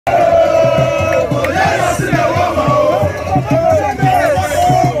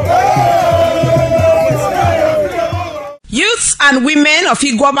and women of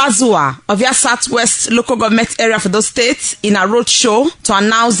Iguobazuwa, Ovia South West local government area of Edo State, in a road show to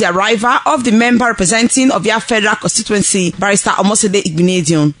announce the arrival of the member representing Ovia Federal Constituency, Barrister Omosede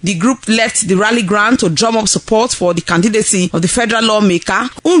Igbinedion. The group left the rally ground to drum up support for the candidacy of the federal lawmaker,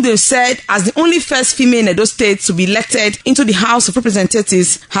 whom they said as the only first female in Edo State to be elected into the House of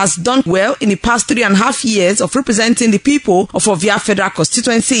Representatives has done well in the past 3.5 years of representing the people of Ovia Federal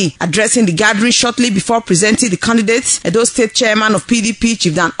Constituency. Addressing the gathering shortly before presenting the candidates, Edo State Chairman of PDP,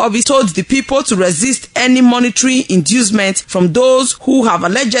 Chief Dan Orbih, told the people to resist any monetary inducement from those who have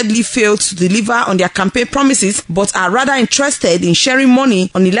allegedly failed to deliver on their campaign promises but are rather interested in sharing money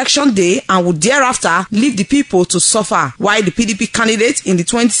on election day and would thereafter leave the people to suffer. While the PDP candidate in the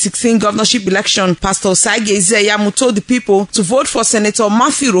 2016 governorship election, Pastor Osagie Izeyamu, told the people to vote for Senator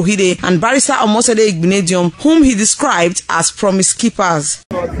Matthew Rohide and Barrister Omosede Igbinedion, whom he described as promise keepers.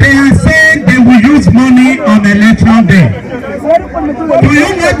 They are saying they will use money on election day. Do you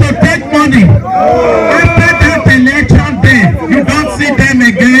want to take money after that election day? You don't see them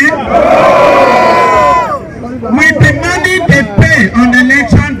again? With the money they pay on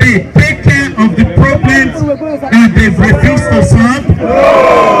election day, take care of the problems that they've refused to solve.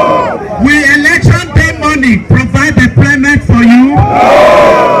 Will election day money provide employment for you?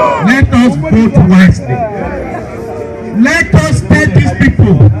 Let us vote wisely. Let us tell these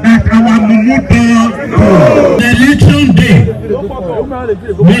people that our Mumudo election day,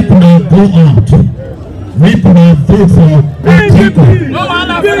 let them go out. Let them vote for Atiku. Let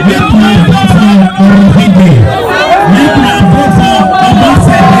them vote for Rohide. Let them vote for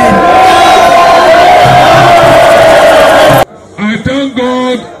Omasede. I thank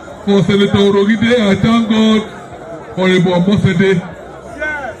God for Senator Rohide. I thank God for Iguo Omasede.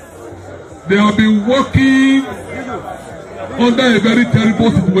 They have been working under a very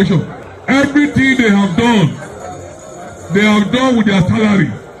terrible situation. Everything they have done with their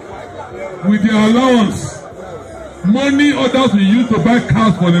salary, with their allowance, money others will use to buy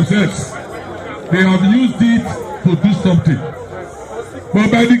cars for themselves. They have used it to do something. But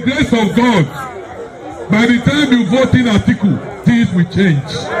by the grace of God, by the time you vote in Atiku, things will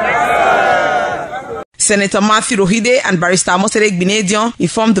change. Senator Matthew Rohide and Barrister Omosede Igbinedion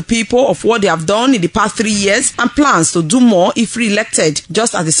informed the people of what they have done in the past 3 years and plans to do more if re-elected,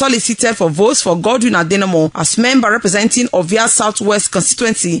 just as they solicited for votes for Godwin Adenamo as member representing Ovia South West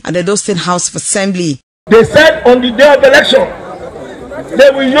constituency at the Edo State House of Assembly. They said on the day of election,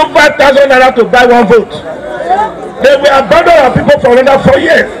 they will use 5,000 naira to buy one vote. They will abandon our people for another 4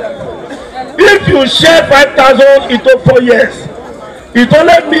 years. If you share 5,000 into 4 years, it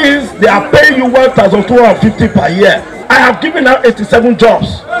only means they are paying you 1,250 per year. I have given out 87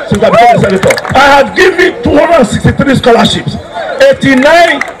 jobs since I became a senator. I have given 263 scholarships,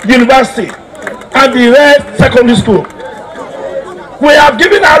 89 university, and the rest secondary school. We have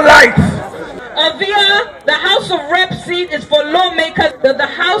given out lights. Ovia, the House of Rep seat is for lawmakers. The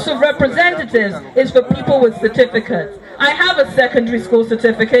House of Representatives is for people with certificates. I have a secondary school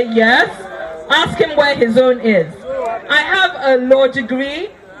certificate, yes. Ask him where his own is. I have a law degree,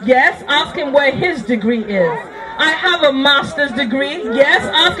 yes, ask him where his degree is. I have a master's degree, yes,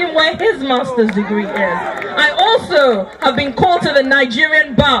 ask him where his master's degree is. I also have been called to the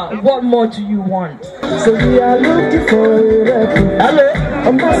Nigerian bar. What more do you want? So we are looking for a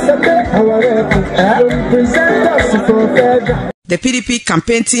representative. The PDP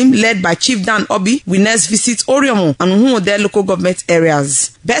campaign team, led by Chief Dan Orbih, will next visit Oriomo and Umuode local government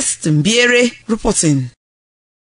areas. Best Mbiere reporting.